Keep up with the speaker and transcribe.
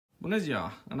Bună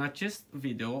ziua! În acest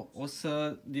video o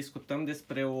să discutăm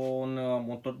despre un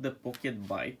motor de pocket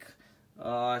bike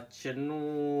ce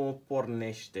nu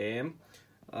pornește,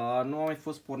 nu a mai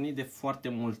fost pornit de foarte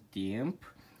mult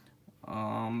timp.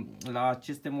 La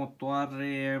aceste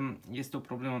motoare este o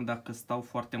problemă dacă stau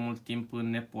foarte mult timp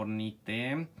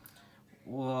nepornite.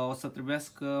 O să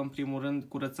trebuiască în primul rând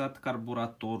curățat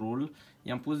carburatorul.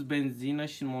 I-am pus benzină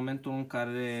și în momentul în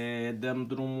care dăm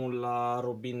drumul la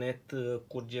robinet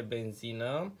curge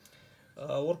benzină.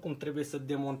 Oricum trebuie să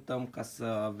demontăm ca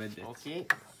să vedeți. Okay.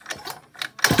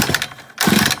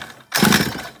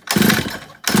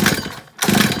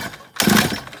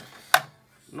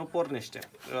 Nu pornește.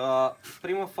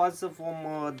 Prima fază vom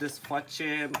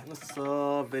desface,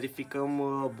 să verificăm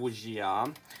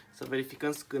bujia, să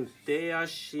verificăm scânteia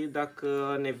și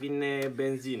dacă ne vine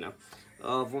benzină.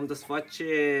 Vom desface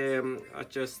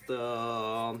această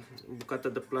bucată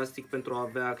de plastic pentru a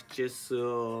avea acces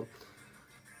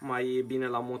mai bine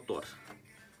la motor.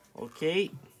 Ok,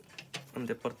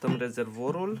 îndepărtăm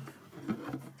rezervorul.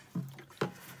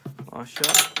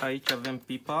 Așa, aici avem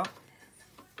pipa.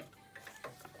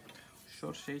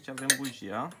 Și aici avem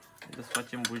bujia.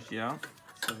 Desfacem bujia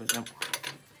să vedem.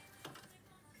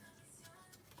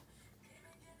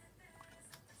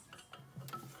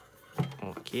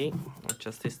 Ok,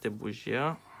 aceasta este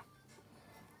bujia.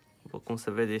 După cum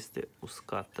se vede, este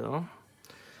uscată.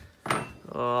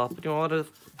 Prima oară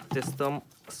testăm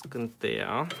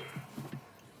scânteia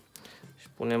și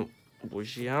punem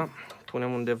bujia,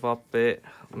 punem undeva pe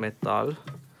metal.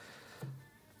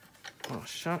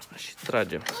 Așa, și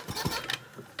tragem.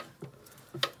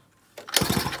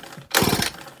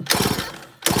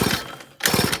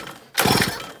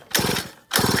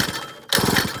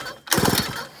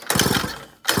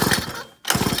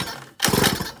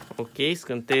 Ok,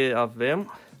 scânteie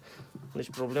avem, deci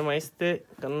problema este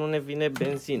că nu ne vine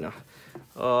benzina.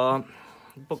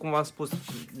 După cum v-am spus,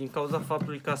 din cauza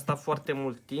faptului că a stat foarte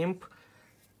mult timp,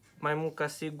 mai mult ca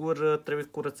sigur trebuie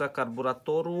curățat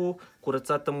carburatorul,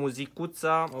 curățată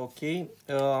muzicuța. Ok,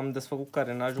 am desfăcut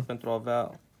carenajul pentru a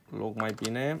avea loc mai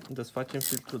bine. Desfacem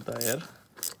filtrul de aer,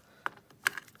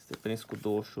 este prins cu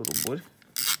două șuruburi.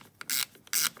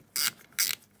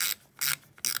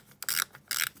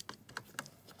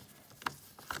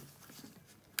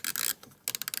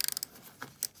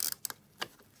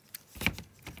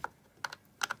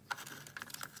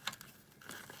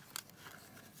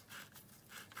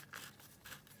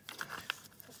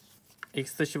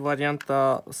 Există și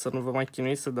varianta să nu vă mai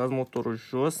chinuiți să dați motorul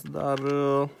jos, dar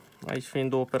aici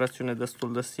fiind o operațiune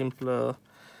destul de simplă,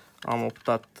 am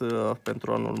optat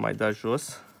pentru a nu-l mai da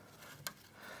jos,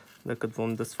 decât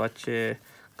vom desface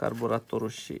carburatorul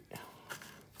și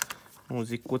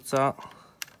muzicuța,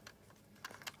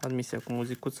 admisia cu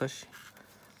muzicuța și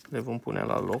le vom pune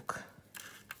la loc.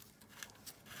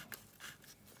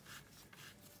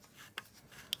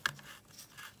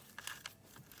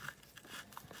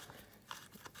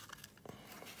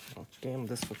 Ok, am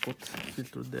desfăcut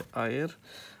filtrul de aer,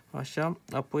 așa,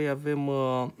 apoi avem,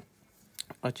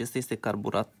 acesta este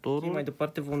carburatorul. Mai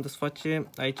departe vom desface,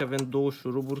 aici avem două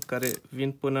șuruburi care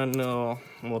vin până în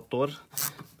motor,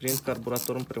 prind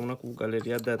carburatorul împreună cu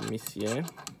galeria de admisie.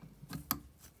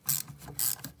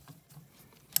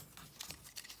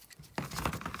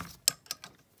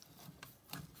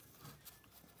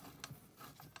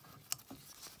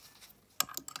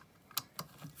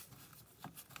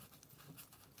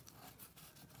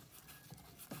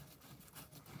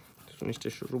 Sunt niște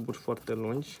șuruburi foarte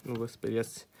lungi, nu vă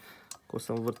speriați că o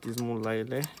să învârtiți mult la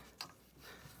ele,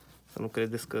 să nu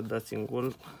credeți că dați în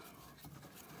gol.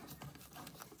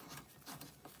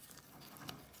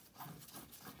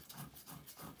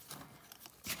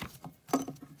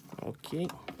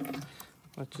 Ok,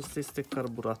 acesta este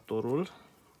carburatorul,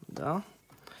 da?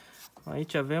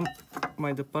 Aici avem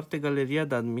mai departe galeria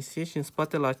de admisie și în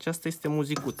spate la aceasta este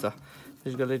muzicuța.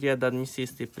 Deci galeria de admisie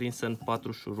este prinsă în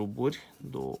 4 șuruburi,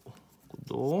 2 cu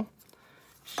 2,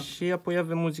 și apoi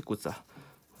avem muzicuța.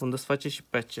 Vom desface și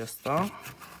pe aceasta.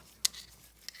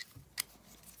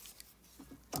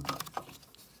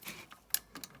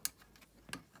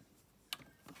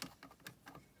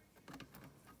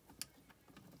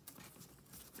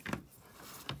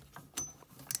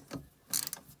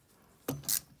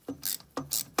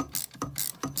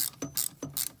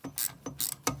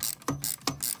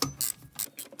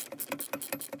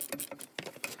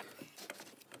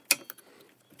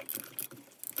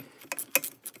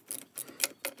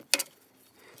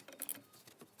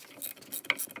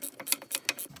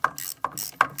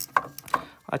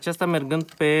 Aceasta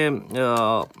mergând pe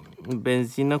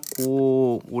benzină cu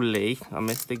ulei,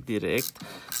 amestec direct,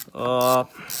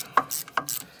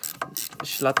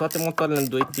 la toate motoarele în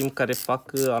 2 timp care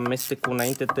fac amestecul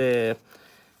înainte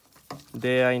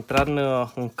de a intra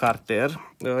în carter,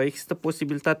 există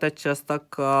posibilitatea aceasta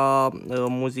ca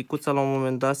muzicuța la un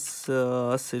moment dat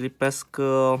să se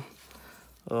lipească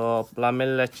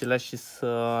lamelele acelea și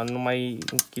să nu mai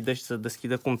închidă și să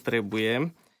deschidă cum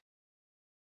trebuie.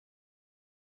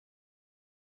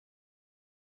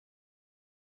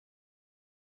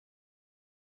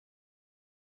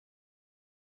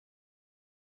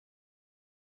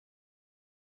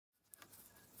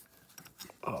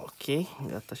 Ok,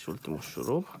 gata și ultimul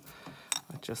șurub.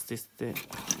 Aceasta este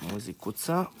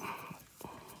muzicuța.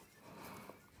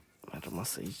 Mi-a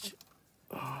rămas aici.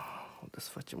 O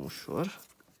desfacem ușor.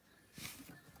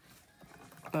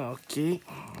 Ok,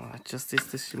 aceasta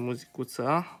este și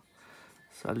muzicuța.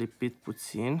 S-a lipit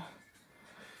puțin.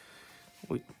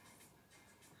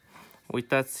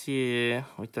 Uitați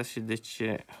și de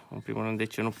ce, în primul rând, de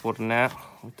ce nu pornea.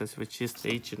 Uitați-vă ce este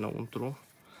aici înăuntru.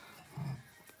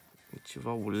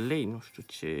 Ceva ulei, nu știu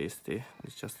ce este.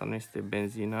 Deci asta nu este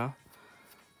benzină.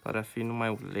 Pare a fi numai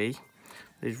ulei.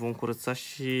 Deci vom curăța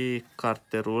și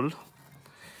carterul.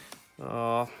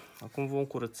 Acum vom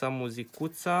curăța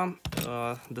muzicuța.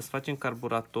 Desfacem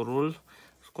carburatorul.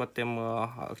 Scoatem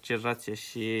accelerația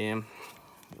și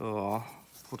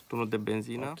furtunul de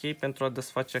benzină. Ok, pentru a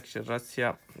desface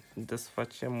accelerația,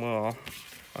 desfacem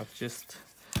acest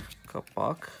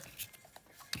capac.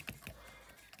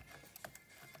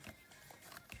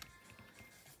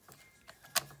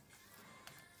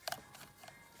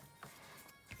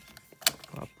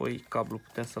 Apoi cablul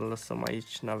putem să-l lăsăm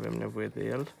aici, nu avem nevoie de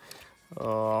el.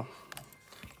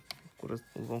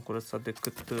 Vom curăța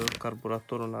decât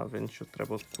carburatorul, nu avem nicio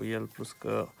treabă cu el, plus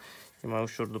că e mai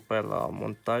ușor după aia la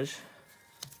montaj.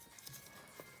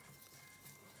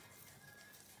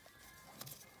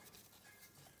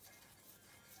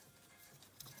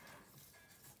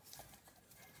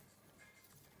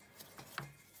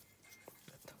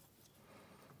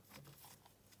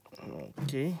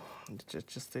 Ok, deci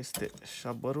acesta este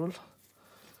șaberul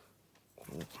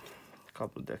cu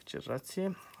cablul de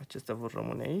accelerație. Acestea vor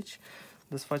rămâne aici.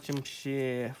 Desfacem și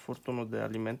furtunul de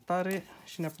alimentare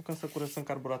și ne apucăm să curățăm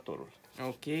carburatorul.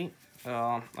 Ok,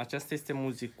 aceasta este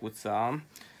muzicuța.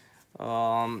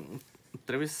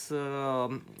 Trebuie să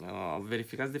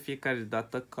verificați de fiecare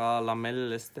dată ca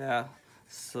lamelele astea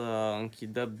să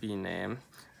închidă bine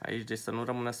aici, deci să nu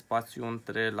rămână spațiu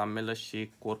între lamelă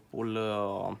și corpul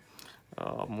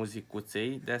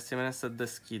muzicuței. De asemenea să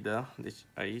deschidă, deci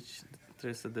aici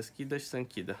trebuie să deschidă și să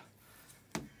închidă.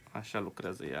 Așa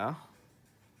lucrează ea.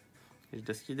 Deci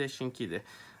deschide și închide.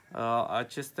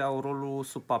 Acestea au rolul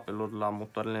supapelor la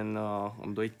motoarele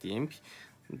în 2 timpi.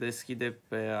 Deschide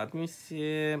pe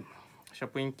admisie și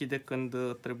apoi închide când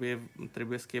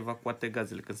trebuie să evacuate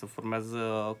gazele, când se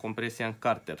formează compresia în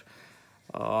carter.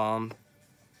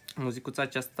 Muzicuța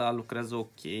aceasta lucrează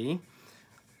ok.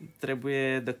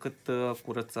 Trebuie decât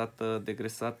curățată,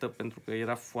 degresată, pentru că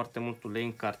era foarte mult ulei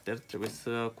în carter. Trebuie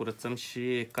să curățăm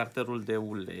și carterul de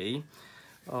ulei.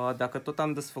 Dacă tot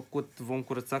am desfăcut, vom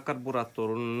curăța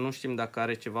carburatorul. Nu știm dacă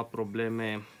are ceva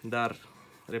probleme, dar,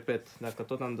 repet, dacă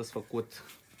tot am desfăcut,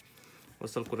 o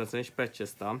să-l curățăm și pe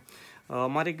acesta.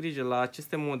 Mare grijă, la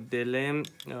aceste modele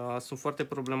sunt foarte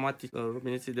problematici.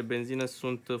 Robineții de benzină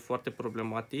sunt foarte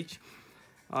problematici.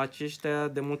 Aceștia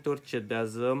de multe ori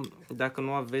cedează. Dacă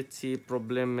nu aveți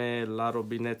probleme la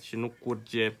robinet și nu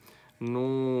curge,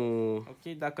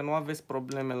 dacă nu aveți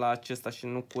probleme la acesta și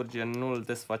nu curge, nu îl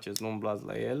desfaceți, nu umblați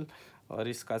la el.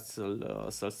 Riscați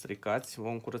să-l stricați.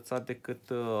 Vom curăța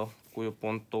decât cuiul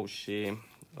pontou și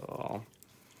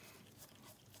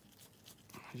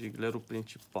jiglerul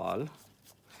principal.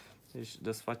 Deci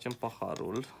desfacem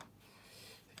paharul.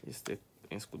 Este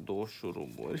prins cu 2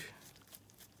 șuruburi.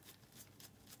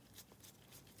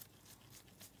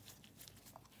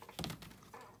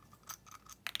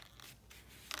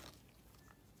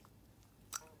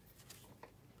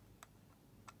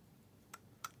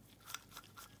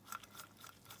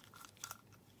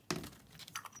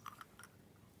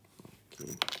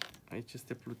 Aici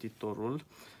este plutitorul.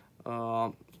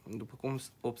 După cum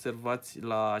observați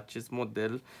la acest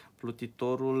model,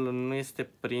 plutitorul nu este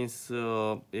prins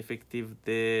efectiv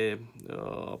de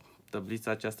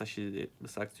tăblița aceasta și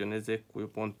să acționeze cu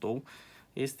pontou.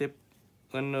 Este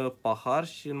în pahar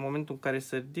și în momentul în care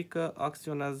se ridică,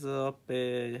 acționează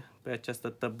pe această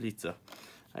tăbliță.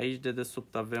 Aici de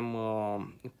desubt avem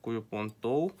cuiul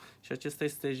pontou și acesta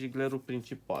este jiglerul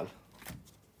principal.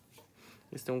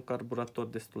 Este un carburator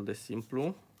destul de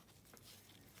simplu.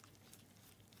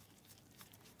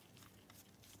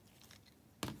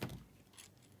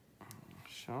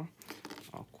 Așa.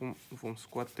 Acum vom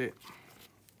scoate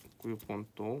cuiul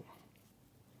pontou.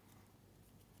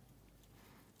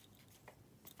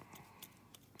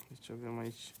 Deci avem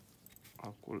aici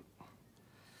acul.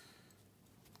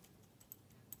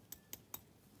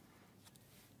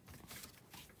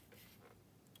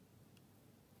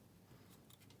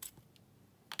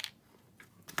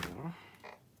 Da.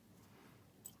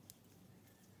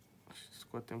 Și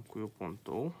scoatem cuiul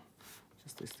pontou.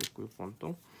 Acesta este cuiul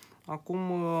pontou. Acum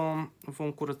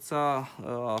vom curăța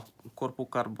corpul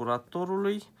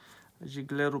carburatorului,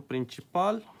 jiglerul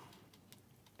principal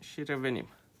și revenim.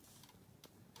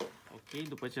 Ok,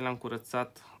 după ce l-am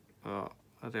curățat,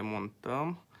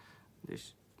 remontăm. Deci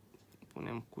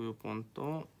punem cuiul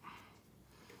pontou,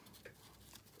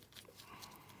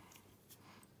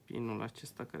 pinul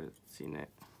acesta care ține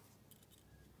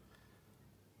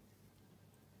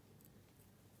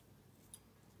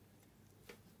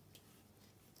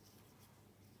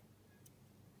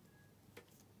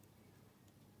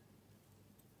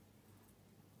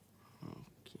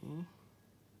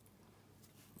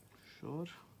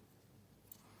ușor,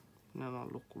 punem la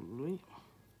locul lui.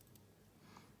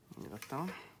 Gata.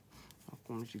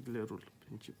 Acum jiglerul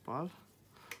principal.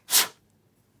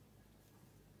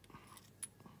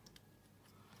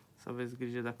 Să aveți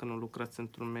grijă dacă nu lucrați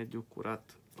într-un mediu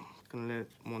curat, când le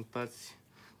montați,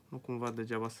 nu cumva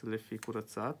degeaba să le fi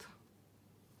curățat.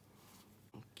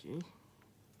 Ok.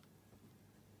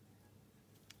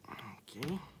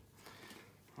 Ok.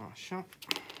 Așa.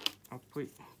 Apoi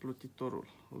plutitorul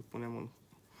îl punem în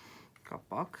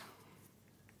capac.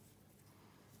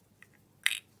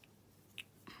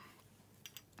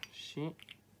 Și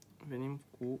venim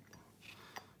cu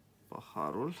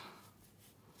paharul.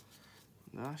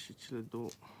 Da? Și cele două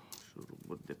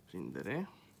șuruburi de prindere.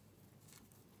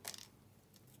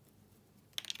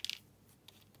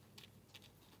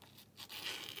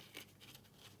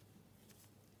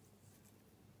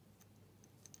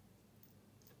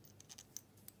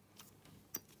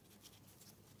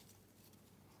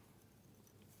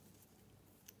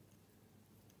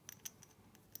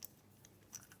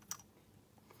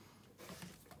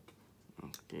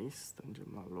 Ok, strângem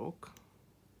la loc.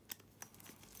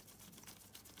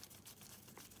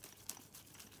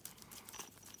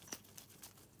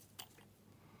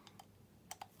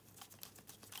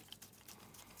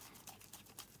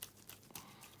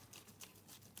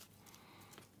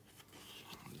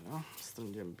 Da,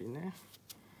 strângem bine.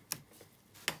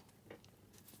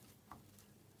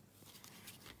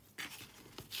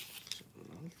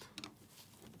 Celălalt.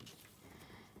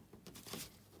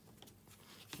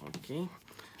 Ok.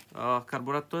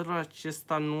 Carburatorul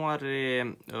acesta nu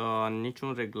are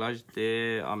niciun reglaj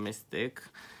de amestec.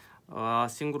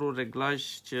 Singurul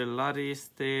reglaj ce îl are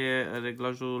este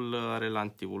reglajul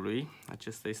relantiului.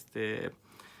 Acesta este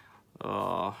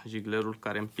jiglerul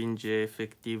care împinge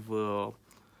efectiv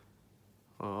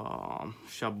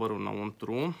șabărul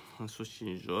înăuntru, în sus și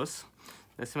în jos.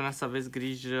 De asemenea, să aveți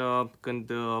grijă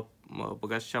când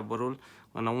băgați șabărul,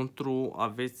 înăuntru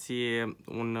aveți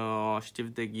un știv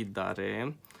de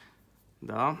ghidare,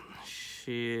 da?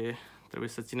 Și trebuie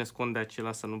să țineți cont de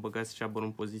acela, să nu băgați șabărul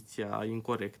în poziția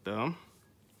incorrectă.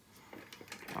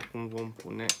 Acum vom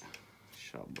pune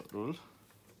șabărul.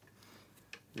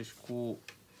 Deci cu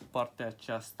partea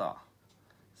aceasta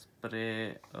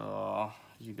spre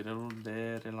jiglerul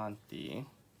de relanti.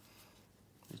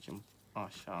 Deci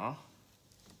așa.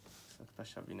 Exact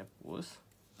așa bine pus.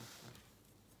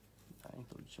 Da,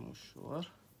 introducem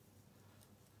ușor.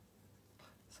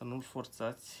 Să nu-l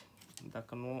forțați.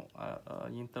 Dacă nu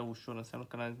intră ușor, înseamnă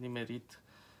că n-ați nimerit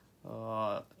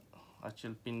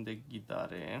acel pin de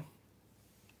ghidare.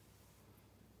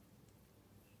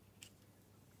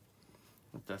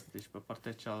 Uitați, deci pe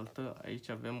partea cealaltă, aici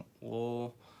avem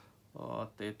o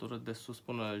tăietură de sus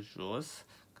până jos,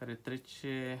 care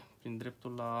trece prin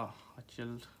dreptul la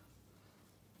acel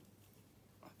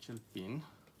pin.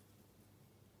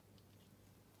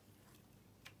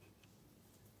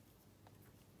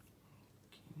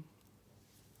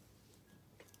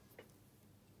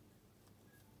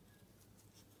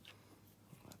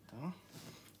 Gata.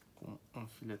 Acum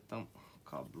înfiletăm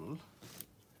cablul.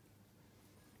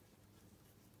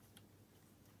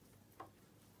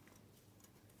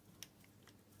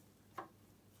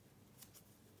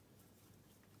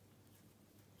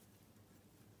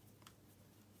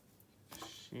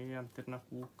 Și am terminat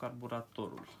cu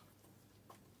carburatorul.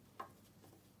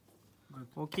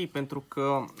 Ok, pentru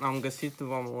că am găsit,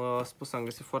 v-am spus, am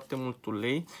găsit foarte mult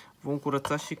ulei, vom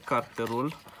curăța și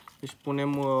carterul. Deci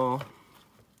punem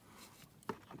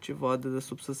ceva de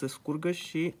desubt să se scurgă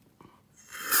și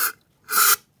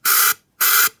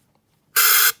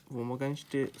vom băga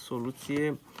niște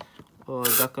soluție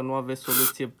Dacă nu aveți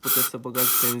soluție, puteți să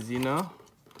băgați benzină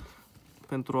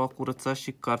pentru a curăța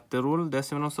și carterul. De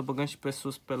asemenea, o să băgăm și pe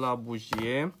sus pe la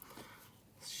bujie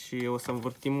și o să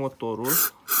învârtim motorul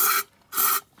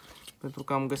pentru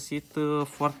că am găsit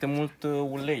foarte mult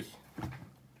ulei.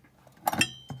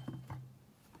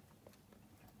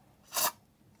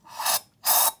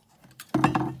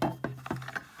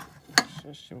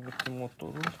 Așa, și învârtim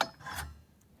motorul.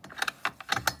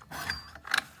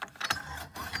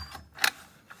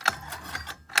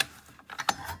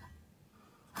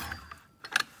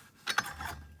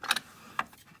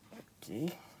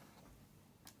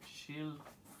 Și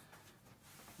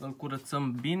îl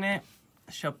curățăm bine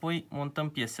și apoi montăm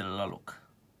piesele la loc.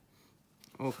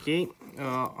 Ok,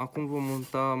 acum vom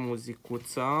monta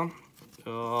muzicuța,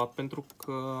 pentru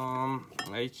că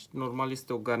aici normal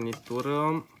este o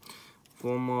garnitură.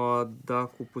 Vom da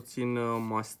cu puțin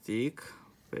mastic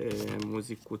pe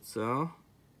muzicuță,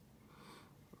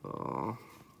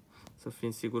 să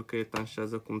fim siguri că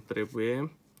etanșează cum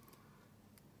trebuie,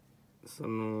 să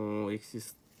nu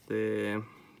existe,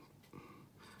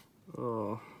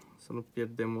 să nu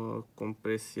pierdem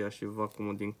compresia și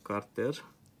vacuumul din carter.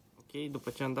 Ok, după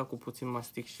ce am dat cu puțin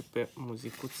mastic și pe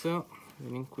muzicuță,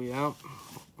 venim cu ea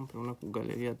împreună cu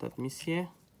galeria de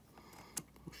admisie,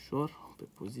 ușor, pe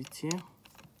poziție.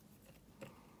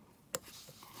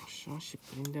 Așa, și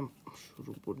prindem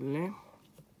șuruburile,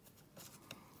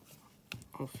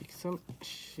 o fixăm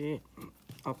și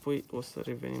apoi o să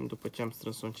revenim după ce am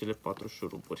strâns în cele 4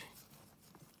 șuruburi.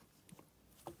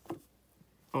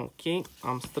 Ok,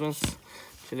 am strâns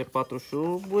cele 4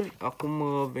 șuruburi,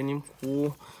 acum venim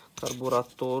cu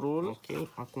carburatorul. Ok,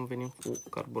 acum venim cu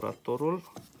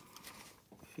carburatorul,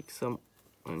 fixăm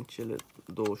în cele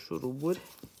 2 șuruburi.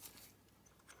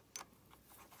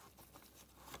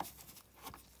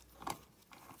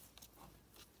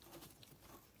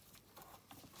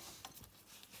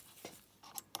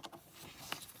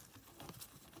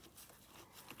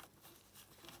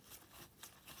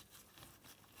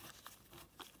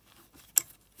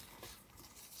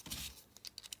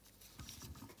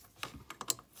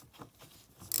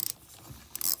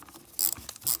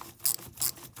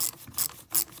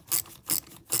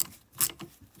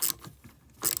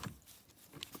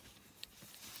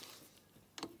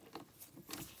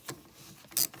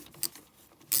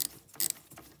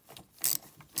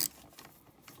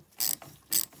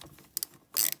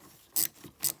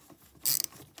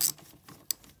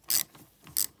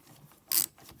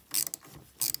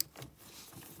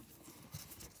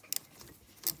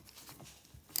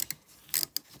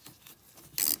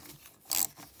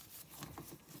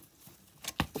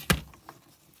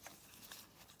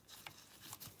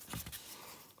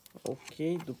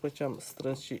 Ok, după ce am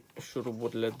strâns și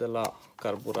șuruburile de la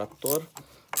carburator,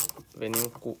 venim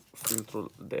cu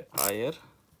filtrul de aer.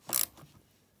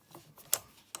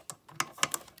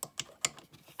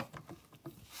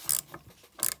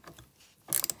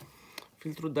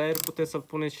 Filtrul de aer puteți să-l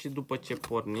puneți și după ce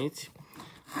porniți.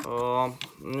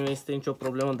 Nu este nicio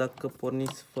problemă dacă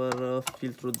porniți fără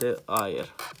filtru de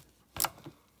aer.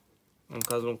 În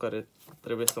cazul în care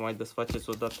trebuie să mai desfaceți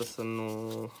odată, să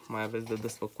nu mai aveți de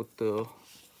desfăcut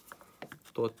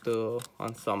tot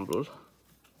ansamblul.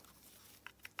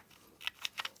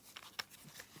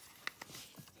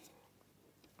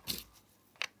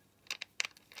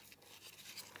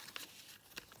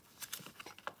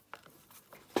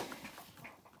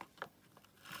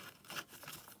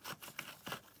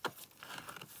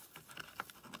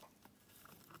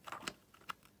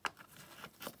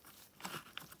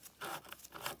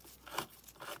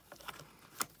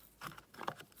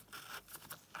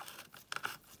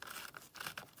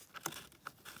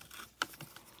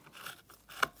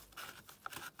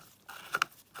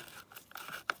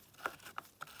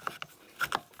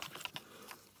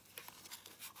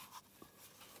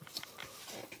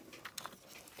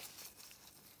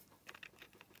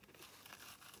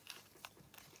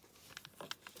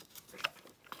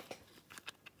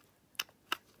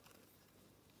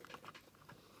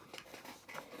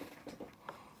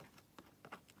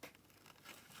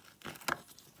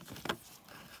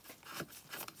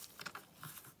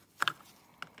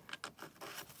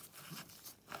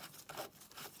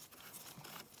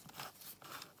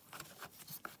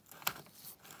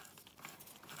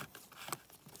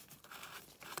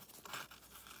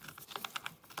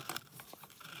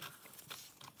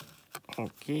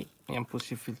 Ok, i-am pus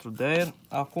și filtrul de aer.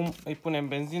 Acum îi punem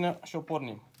benzină și o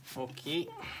pornim. Ok,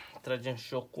 tragem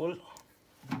șocul.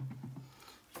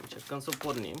 Încercăm să o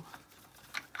pornim.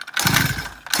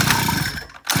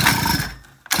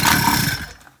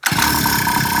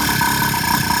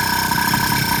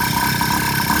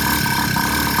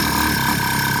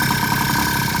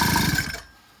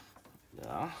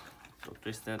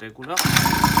 este în regulă.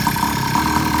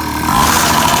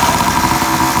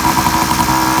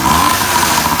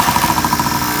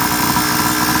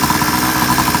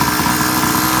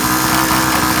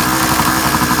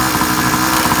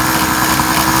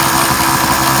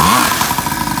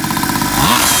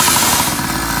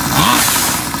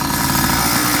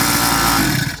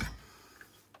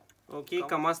 Ok,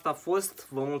 cam asta a fost.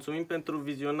 Vă mulțumim pentru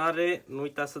vizionare. Nu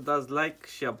uitați să dați like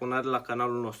și abonare la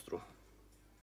canalul nostru.